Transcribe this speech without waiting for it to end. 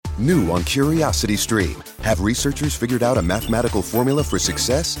New on Curiosity Stream. Have researchers figured out a mathematical formula for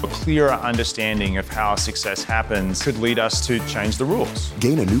success? A clearer understanding of how success happens could lead us to change the rules.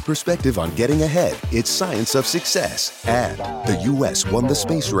 Gain a new perspective on getting ahead. It's Science of Success. And the U.S. won the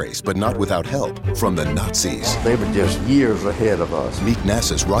space race, but not without help from the Nazis. They were just years ahead of us. Meet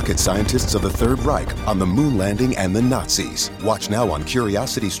NASA's rocket scientists of the Third Reich on the moon landing and the Nazis. Watch now on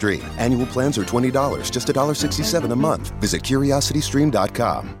Curiosity Stream. Annual plans are $20, just $1.67 a month. Visit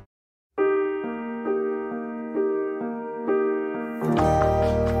curiositystream.com.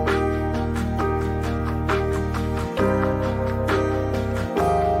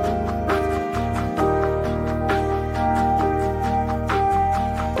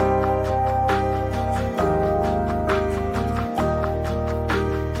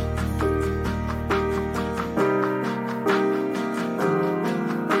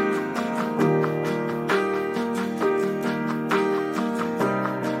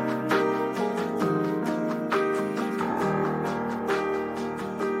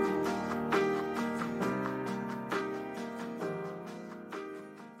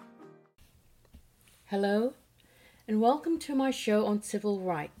 Hello, and welcome to my show on civil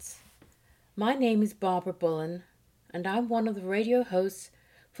rights. My name is Barbara Bullen, and I'm one of the radio hosts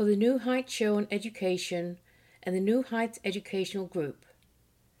for the New Heights Show on Education and the New Heights Educational Group.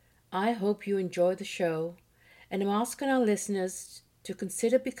 I hope you enjoy the show, and I'm asking our listeners to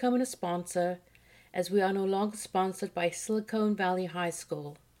consider becoming a sponsor, as we are no longer sponsored by Silicon Valley High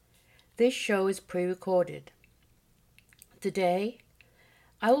School. This show is pre-recorded. Today,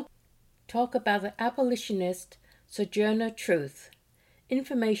 I will talk about the abolitionist Sojourner Truth.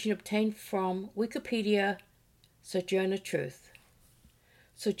 Information obtained from Wikipedia. Sojourner Truth.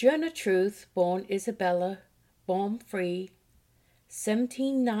 Sojourner Truth, born Isabella Baumfree,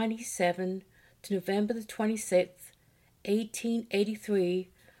 1797 to November the 26th,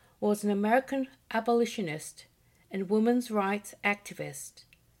 1883, was an American abolitionist and women's rights activist.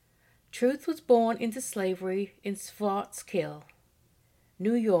 Truth was born into slavery in Swartzkill,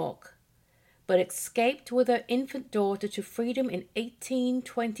 New York, but escaped with her infant daughter to freedom in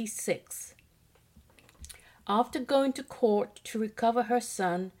 1826. After going to court to recover her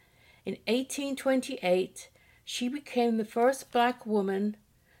son in 1828, she became the first black woman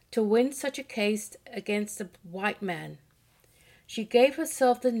to win such a case against a white man. She gave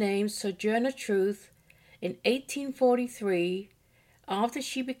herself the name Sojourner Truth in 1843 after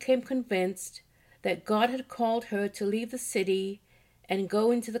she became convinced that God had called her to leave the city and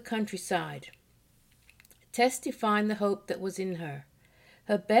go into the countryside, testifying the hope that was in her.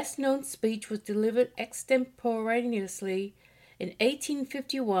 Her best-known speech was delivered extemporaneously in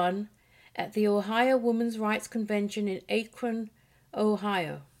 1851 at the Ohio Women's Rights Convention in Akron,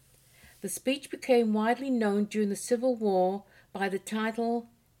 Ohio. The speech became widely known during the Civil War by the title,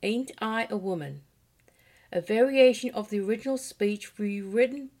 "Ain't I a Woman?" A variation of the original speech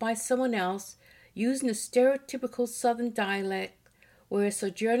rewritten by someone else using a stereotypical Southern dialect, where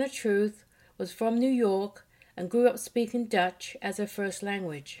Sojourner Truth was from New York and grew up speaking Dutch as her first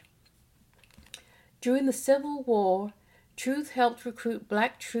language. During the Civil War, Truth helped recruit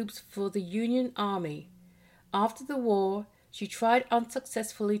black troops for the Union Army. After the war, she tried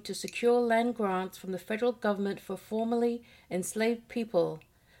unsuccessfully to secure land grants from the federal government for formerly enslaved people,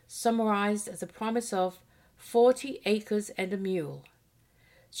 summarized as a promise of 40 acres and a mule.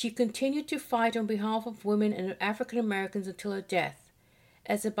 She continued to fight on behalf of women and African Americans until her death.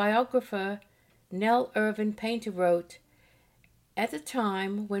 As a biographer, Nell Irvin Painter wrote, "At the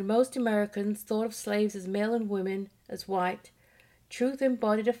time when most Americans thought of slaves as male and women as white, Truth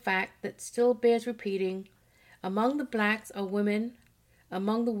embodied a fact that still bears repeating: among the blacks are women,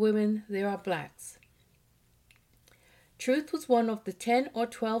 among the women there are blacks." Truth was one of the 10 or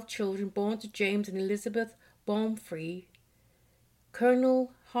 12 children born to James and Elizabeth Baumfree.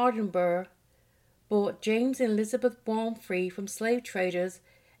 Colonel Hardenbergh bought James and Elizabeth Baumfree from slave traders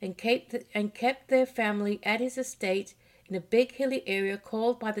and kept their family at his estate in a big hilly area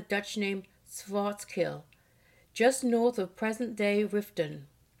called by the Dutch name Swartzkill, just north of present-day Riften.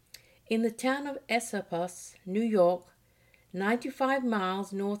 In the town of Esopus, New York, 95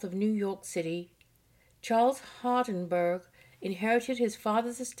 miles north of New York City, Charles Hardenbergh inherited his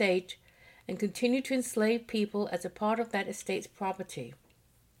father's estate and continued to enslave people as a part of that estate's property.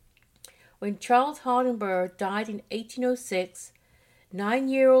 When Charles Hardenbergh died in 1806,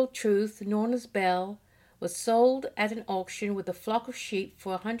 9-year-old Truth, known as Belle, was sold at an auction with a flock of sheep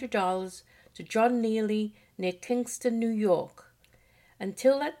for $100 to John Neely near Kingston, New York.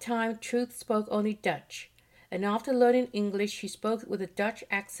 Until that time, Truth spoke only Dutch, and after learning English, she spoke it with a Dutch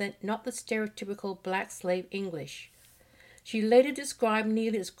accent, not the stereotypical black slave English. She later described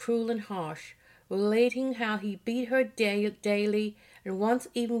Neely as cruel and harsh, relating how he beat her daily and once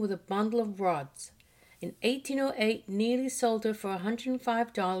even with a bundle of rods. In 1808, Neely sold her for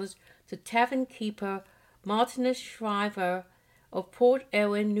 $105 to tavern keeper Martinus Shriver of Port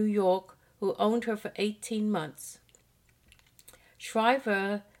Erin, New York, who owned her for 18 months.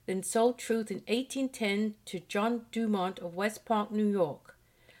 Shriver then sold Truth in 1810 to John Dumont of West Park, New York.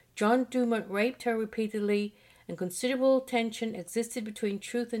 John Dumont raped her repeatedly, and considerable tension existed between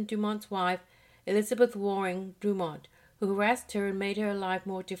Truth and Dumont's wife, Elizabeth Waring Dumont, who harassed her and made her life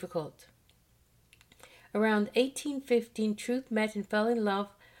more difficult. Around 1815, Truth met and fell in love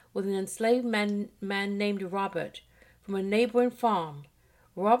with an enslaved man named Robert from a neighboring farm.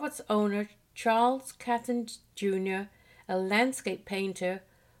 Robert's owner, Charles Catton Jr., a landscape painter,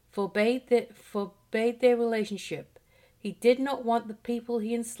 forbade their relationship. He did not want the people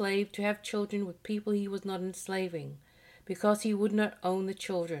he enslaved to have children with people he was not enslaving, because he would not own the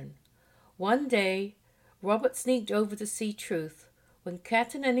children. One day, Robert sneaked over to see Truth. When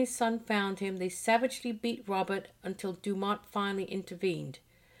Catton and his son found him, they savagely beat Robert until Dumont finally intervened.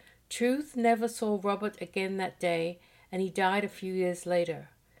 Truth never saw Robert again that day, and he died a few years later.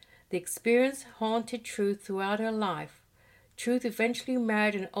 The experience haunted Truth throughout her life. Truth eventually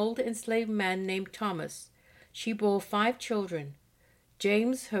married an older enslaved man named Thomas. She bore 5 children: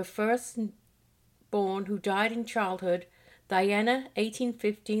 James, her firstborn, who died in childhood; Diana,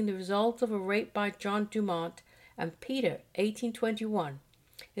 1815, the result of a rape by John Dumont; and Peter, 1821,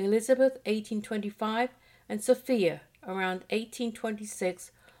 Elizabeth, 1825, and Sophia, around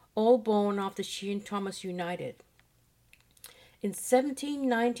 1826, all born after she and Thomas united. In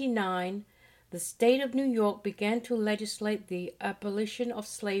 1799, the state of New York began to legislate the abolition of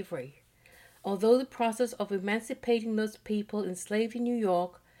slavery. Although the process of emancipating those people enslaved in New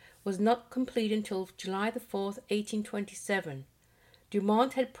York was not complete until July 4, 1827,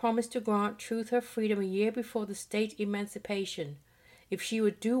 Dumont had promised to grant Truth her freedom a year before the state emancipation, if she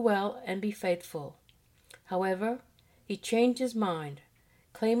would do well and be faithful. However, he changed his mind,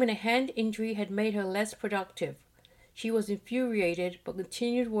 claiming a hand injury had made her less productive. She was infuriated, but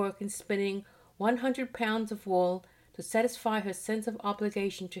continued work in spinning 100 pounds of wool to satisfy her sense of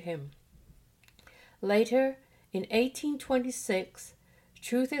obligation to him. Later, in 1826,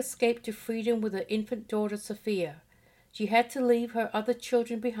 Truth escaped to freedom with her infant daughter Sophia. She had to leave her other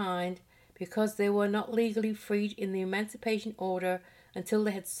children behind because they were not legally freed in the Emancipation Order until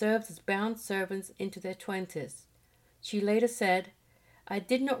they had served as bound servants into their 20s. She later said, "I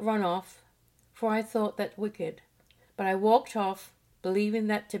did not run off, for I thought that wicked, but I walked off, believing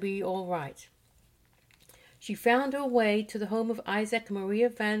that to be all right." She found her way to the home of Isaac and Maria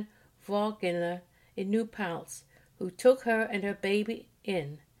van Wagner in New Paltz, who took her and her baby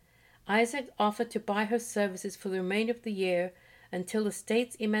in. Isaac offered to buy her services for the remainder of the year until the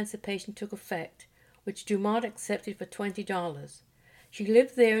state's emancipation took effect, which Dumont accepted for $20. She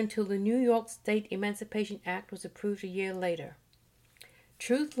lived there until the New York State Emancipation Act was approved a year later.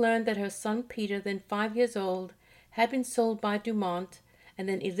 Truth learned that her son Peter, then 5 years old, had been sold by Dumont and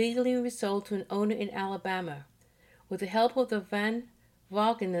then illegally resold to an owner in Alabama. With the help of the Van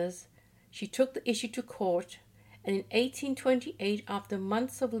Wageners, she took the issue to court, and in 1828, after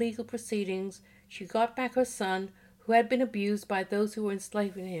months of legal proceedings, she got back her son, who had been abused by those who were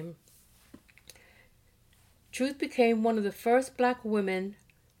enslaving him. Truth became one of the first black women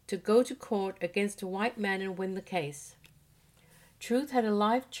to go to court against a white man and win the case. Truth had a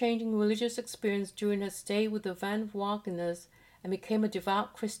life-changing religious experience during her stay with the Van Wageners and became a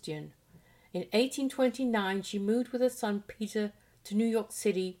devout Christian. In 1829, she moved with her son Peter to New York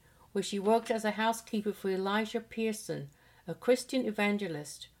City, where she worked as a housekeeper for Elijah Pearson, a Christian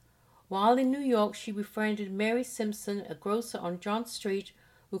evangelist. While in New York, she befriended Mary Simpson, a grocer on John Street,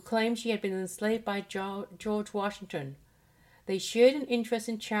 who claimed she had been enslaved by George Washington. They shared an interest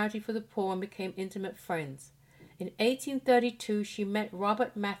in charity for the poor and became intimate friends. In 1832, she met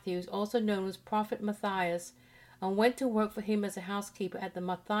Robert Matthews, also known as Prophet Matthias, and went to work for him as a housekeeper at the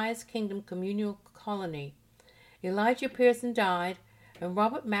Matthias Kingdom Communal Colony. Elijah Pearson died, and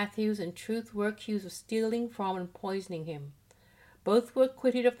Robert Matthews and Truth were accused of stealing from and poisoning him. Both were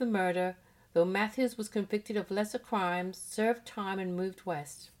acquitted of the murder, though Matthews was convicted of lesser crimes, served time, and moved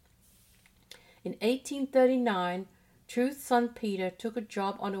west. In 1839, Truth's son Peter took a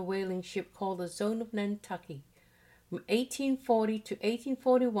job on a whaling ship called the Zone of Nantucket. From 1840 to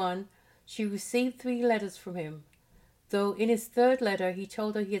 1841, she received 3 letters from him, though in his 3rd letter he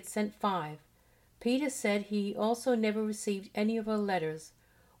told her he had sent 5. Peter said he also never received any of her letters.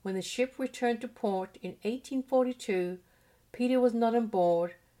 When the ship returned to port in 1842, Peter was not on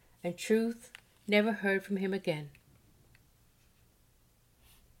board, and Truth never heard from him again.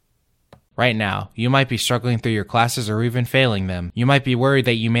 Right now, you might be struggling through your classes or even failing them. You might be worried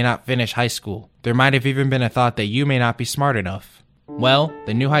that you may not finish high school. There might have even been a thought that you may not be smart enough. Well,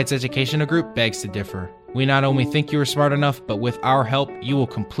 the New Heights Educational Group begs to differ. We not only think you are smart enough, but with our help, you will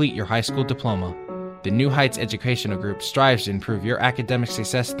complete your high school diploma. The New Heights Educational Group strives to improve your academic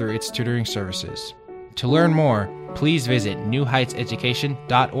success through its tutoring services. To learn more, please visit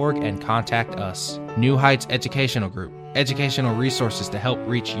newheightseducation.org and contact us. New Heights Educational Group, educational resources to help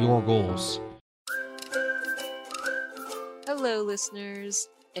reach your goals. Hello, listeners.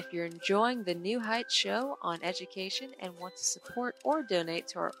 If you're enjoying the New Heights show on education and want to support or donate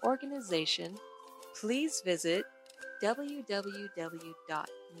to our organization, please visit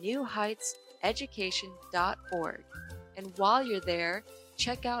www.newheightseducation.org. And while you're there,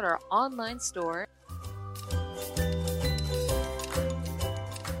 check out our online store.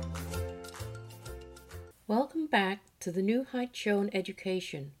 Welcome back to the New Heights Show on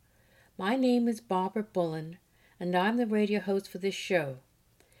Education. My name is Barbara Bullen, and I'm the radio host for this show.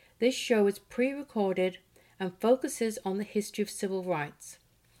 This show is pre-recorded and focuses on the history of civil rights.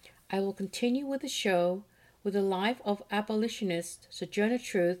 I will continue with the show with the life of abolitionist Sojourner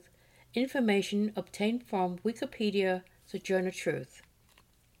Truth, information obtained from Wikipedia Sojourner Truth.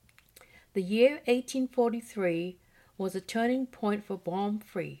 The year 1843 was a turning point for Born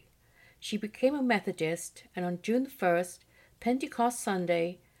Free. She became a Methodist, and on June 1st, Pentecost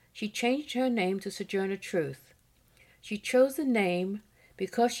Sunday, she changed her name to Sojourner Truth. She chose the name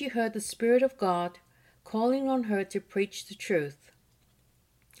because she heard the Spirit of God calling on her to preach the truth.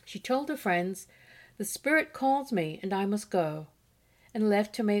 She told her friends, "The Spirit calls me and I must go," and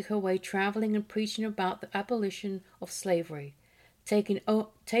left to make her way traveling and preaching about the abolition of slavery. Taking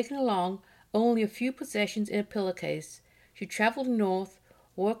along only a few possessions in a pillowcase, she traveled north,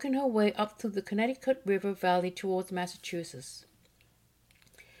 working her way up through the Connecticut River Valley towards Massachusetts.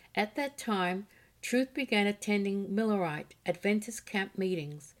 At that time, Truth began attending Millerite Adventist camp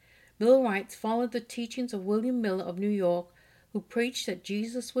meetings. Millerites followed the teachings of William Miller of New York, who preached that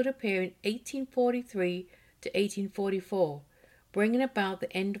Jesus would appear in 1843 to 1844, bringing about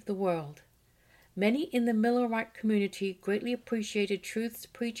the end of the world. Many in the Millerite community greatly appreciated Truth's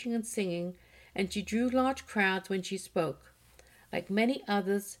preaching and singing, and she drew large crowds when she spoke. Like many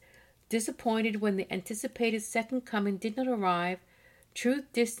others, disappointed when the anticipated second coming did not arrive,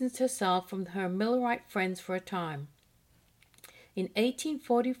 Truth distanced herself from her Millerite friends for a time. In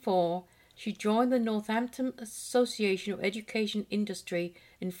 1844, she joined the Northampton Association of Education Industry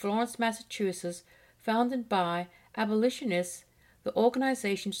in Florence, Massachusetts, founded by abolitionists. The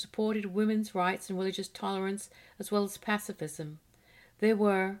organization supported women's rights and religious tolerance as well as pacifism. There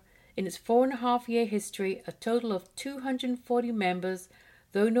were, in its 4.5-year history, a total of 240 members,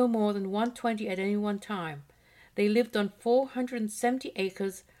 though no more than 120 at any one time. They lived on 470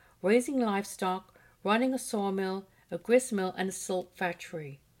 acres, raising livestock, running a sawmill, a gristmill, and a salt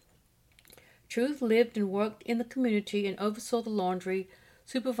factory. Truth lived and worked in the community and oversaw the laundry,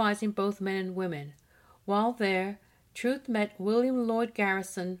 supervising both men and women. While there, Truth met William Lloyd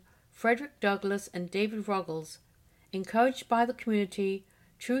Garrison, Frederick Douglass, and David Ruggles. Encouraged by the community,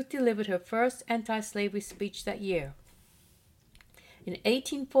 Truth delivered her first anti-slavery speech that year. In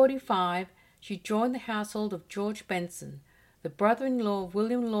 1845, she joined the household of George Benson, the brother-in-law of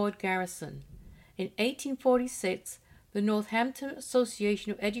William Lloyd Garrison. In 1846, the Northampton Association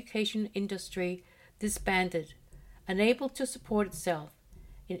of Education Industry disbanded, unable to support itself.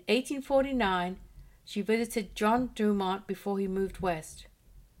 In 1849, she visited John Dumont before he moved west.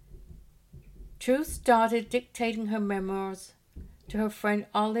 Truth started dictating her memoirs to her friend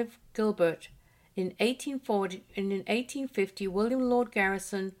Olive Gilbert. In 1840 and in 1850, William Lloyd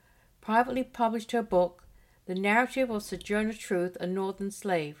Garrison privately published her book, The Narrative of Sojourner Truth, a Northern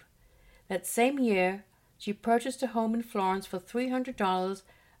Slave. That same year, she purchased a home in Florence for $300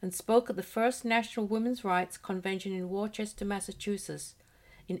 and spoke at the first National Women's Rights Convention in Worcester, Massachusetts.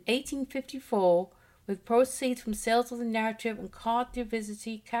 In 1854, with proceeds from sales of the narrative and card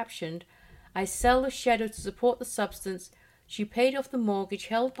diversity captioned, "I sell the shadow to support the substance," she paid off the mortgage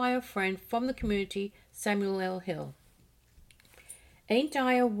held by her friend from the community, Samuel L. Hill. Ain't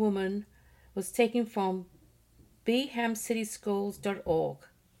I a Woman was taken from BehamCitySchools.org.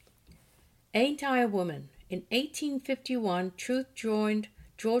 Ain't I a Woman? In 1851, Truth joined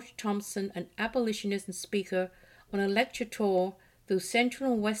George Thompson, an abolitionist and speaker, on a lecture tour through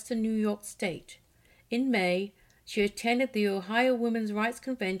central and western New York State. In May, she attended the Ohio Women's Rights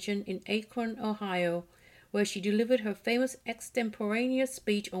Convention in Akron, Ohio, where she delivered her famous extemporaneous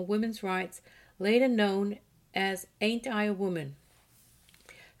speech on women's rights, later known as Ain't I a Woman?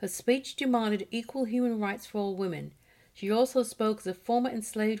 Her speech demanded equal human rights for all women. She also spoke as a former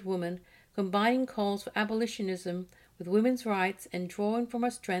enslaved woman, combining calls for abolitionism with women's rights and drawing from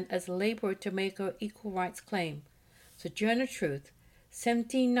her strength as a laborer to make her equal rights claim. Sojourner Truth,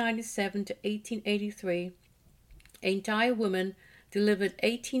 1797 to 1883, Ain't I a Woman, delivered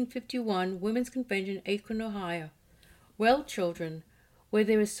 1851 Women's Convention, Akron, Ohio. Well, children, where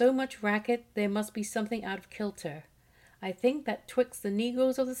there is so much racket, there must be something out of kilter. I think that twixt the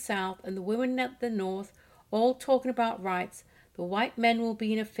Negroes of the South and the women at the North all talking about rights, the white men will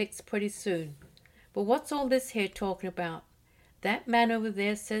be in a fix pretty soon. But what's all this here talking about? That man over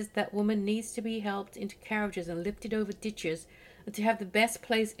there says that woman needs to be helped into carriages and lifted over ditches and to have the best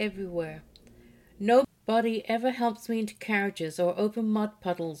place everywhere. Nobody ever helps me into carriages or open mud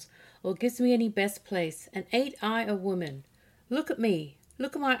puddles or gives me any best place, and ain't I a woman? Look at me.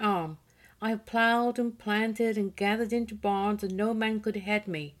 Look at my arm. I have plowed and planted and gathered into barns, and no man could head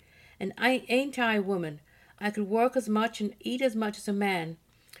me. And ain't I a woman? I could work as much and eat as much as a man,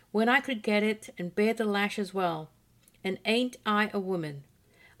 when I could get it, and bear the lash as well. And ain't I a woman?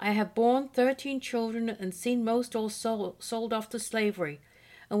 I have borne 13 children and seen most all sold off to slavery,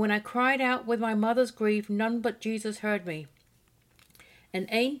 and when I cried out with my mother's grief, none but Jesus heard me. And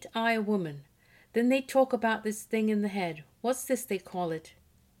ain't I a woman? Then they talk about this thing in the head. What's this they call it?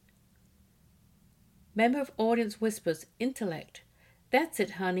 Member of audience whispers, intellect. That's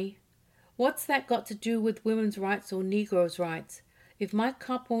it, honey. What's that got to do with women's rights or Negroes' rights? If my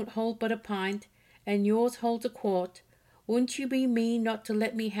cup won't hold but a pint, and yours holds a quart, wouldn't you be mean not to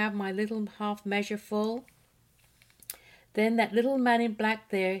let me have my little half measure full? Then that little man in black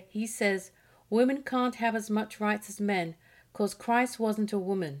there, he says, women can't have as much rights as men, 'cause Christ wasn't a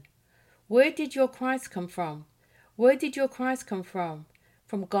woman. Where did your Christ come from? Where did your Christ come from?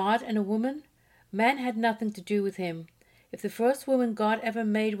 From God and a woman? Man had nothing to do with him. If the first woman God ever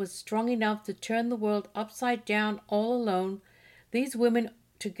made was strong enough to turn the world upside down all alone, these women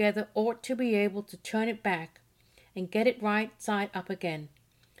together ought to be able to turn it back and get it right side up again.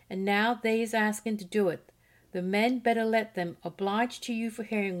 And now they's asking to do it. The men better let them. Obliged to you for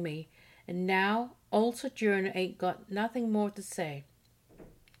hearing me. And now old Sojourner ain't got nothing more to say.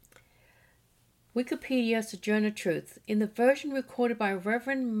 Wikipedia Sojourner Truth. In the version recorded by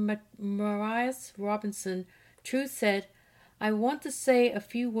Reverend Marias Robinson, Truth said, I want to say a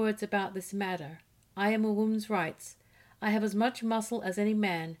few words about this matter. I am a woman's rights. I have as much muscle as any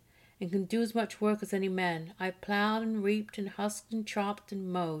man, and can do as much work as any man. I plowed and reaped and husked and chopped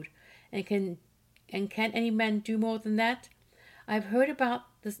and mowed, and can any man do more than that? I have heard about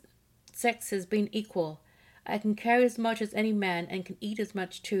the sexes being equal. I can carry as much as any man, and can eat as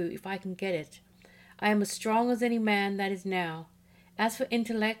much too, if I can get it. I am as strong as any man that is now. As for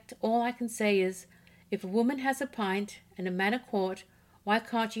intellect, all I can say is, if a woman has a pint and a man a quart, why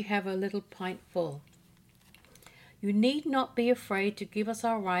can't you have a little pint full? You need not be afraid to give us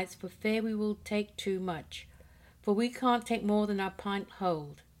our rights, for fear we will take too much, for we can't take more than our pint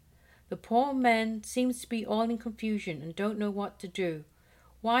hold. The poor men seems to be all in confusion and don't know what to do.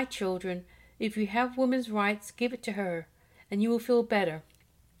 Why, children, if you have women's rights, give it to her, and you will feel better.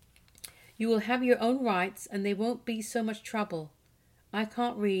 You will have your own rights, and there won't be so much trouble. I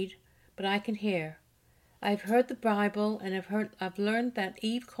can't read, but I can hear. I've heard the Bible, and I've learned that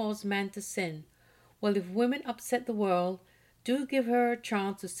Eve caused man to sin. Well, if women upset the world, do give her a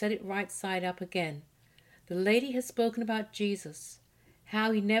chance to set it right side up again. The lady has spoken about Jesus,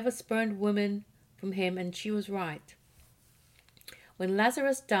 how he never spurned women from him, and she was right. When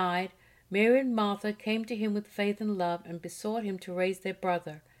Lazarus died, Mary and Martha came to him with faith and love and besought him to raise their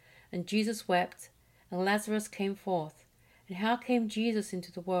brother. And Jesus wept, and Lazarus came forth. And how came Jesus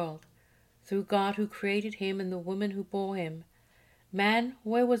into the world? Through God who created him and the woman who bore him. Man,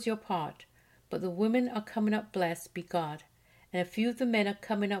 where was your part? But the women are coming up, blessed be God, and a few of the men are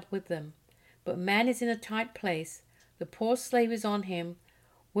coming up with them. But man is in a tight place. The poor slave is on him.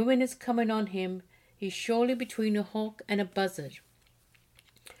 Women is coming on him. He's surely between a hawk and a buzzard.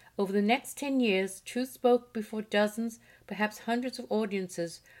 Over the next 10 years, Truth spoke before dozens, perhaps hundreds of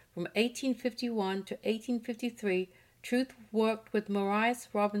audiences. From 1851 to 1853, Truth worked with Marias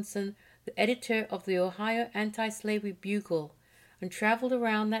Robinson, the editor of the Ohio Anti-Slavery Bugle, and traveled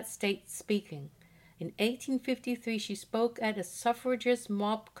around that state speaking. In 1853, she spoke at a suffragist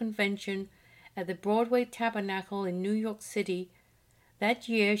mob convention at the Broadway Tabernacle in New York City. That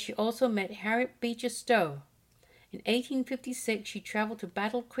year, she also met Harriet Beecher Stowe. In 1856, she traveled to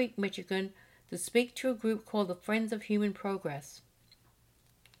Battle Creek, Michigan, to speak to a group called the Friends of Human Progress.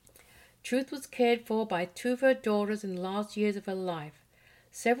 Truth was cared for by 2 of her daughters in the last years of her life.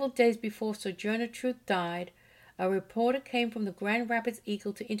 Several days before Sojourner Truth died, a reporter came from the Grand Rapids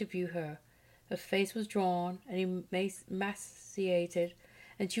Eagle to interview her. Her face was drawn and emaciated,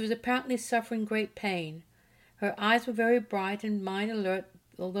 and she was apparently suffering great pain. Her eyes were very bright and mind alert,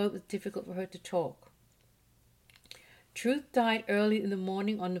 although it was difficult for her to talk. Truth died early in the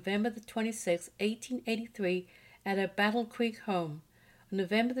morning on November the 26th, 1883, at her Battle Creek home. On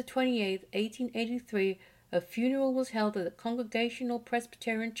November the 28th, 1883, a funeral was held at the Congregational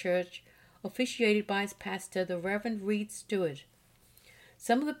Presbyterian Church, officiated by its pastor, the Reverend Reed Stewart.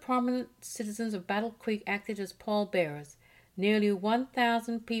 Some of the prominent citizens of Battle Creek acted as pallbearers. Nearly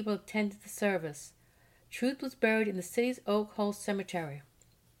 1,000 people attended the service. Truth was buried in the city's Oak Hall Cemetery.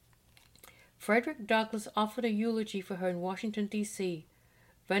 Frederick Douglass offered a eulogy for her in Washington, D.C.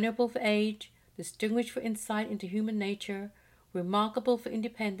 Venerable for age, distinguished for insight into human nature, remarkable for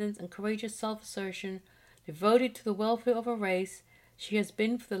independence and courageous self-assertion, devoted to the welfare of her race, she has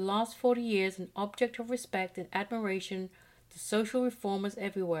been for the last 40 years an object of respect and admiration to social reformers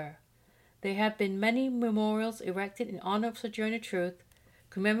everywhere. There have been many memorials erected in honor of Sojourner Truth,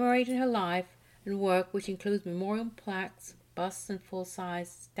 commemorating her life and work, which includes memorial plaques, busts, and full-size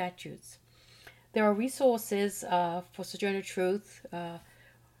statues. There are resources for Sojourner Truth,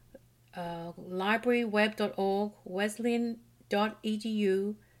 libraryweb.org,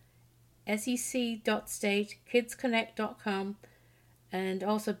 wesleyan.edu, sec.state, kidsconnect.com, and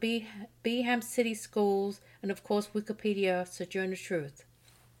also Beeham City Schools, and of course Wikipedia, Sojourner Truth.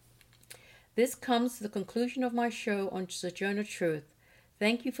 This comes to the conclusion of my show on Sojourner Truth.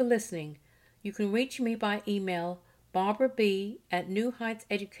 Thank you for listening. You can reach me by email,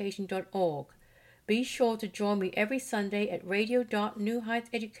 barbara.b@newheightseducation.org. Be sure to join me every Sunday at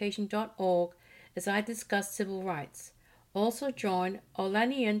radio.newheightseducation.org as I discuss civil rights. Also join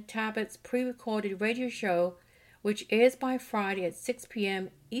Olanian Tabbitt's pre-recorded radio show, which airs by Friday at 6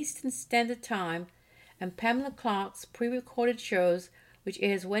 p.m. Eastern Standard Time, and Pamela Clark's pre-recorded shows, which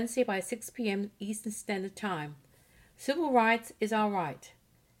airs Wednesday by 6 p.m. Eastern Standard Time. Civil rights is our right.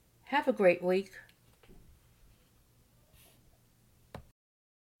 Have a great week.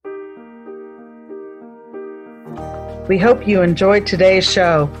 We hope you enjoyed today's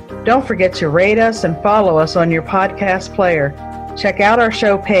show. Don't forget to rate us and follow us on your podcast player. Check out our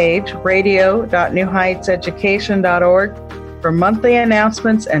show page, radio.newheightseducation.org, for monthly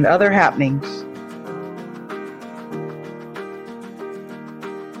announcements and other happenings.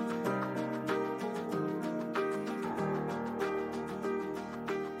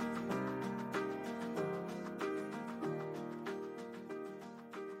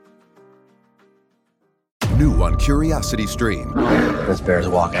 New on Curiosity Stream. This bear's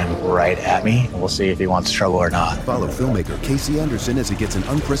walking right at me. We'll see if he wants trouble or not. Follow filmmaker Casey Anderson as he gets an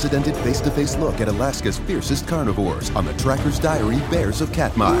unprecedented face-to-face look at Alaska's fiercest carnivores on the Tracker's Diary Bears of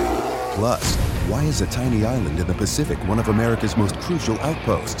Katmai. Plus, why is a tiny island in the Pacific one of America's most crucial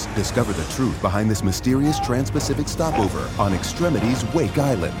outposts? Discover the truth behind this mysterious trans-Pacific stopover on Extremities Wake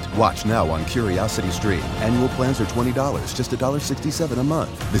Island. Watch now on Curiosity Stream. Annual plans are $20, just $1.67 a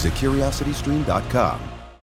month. Visit curiositystream.com.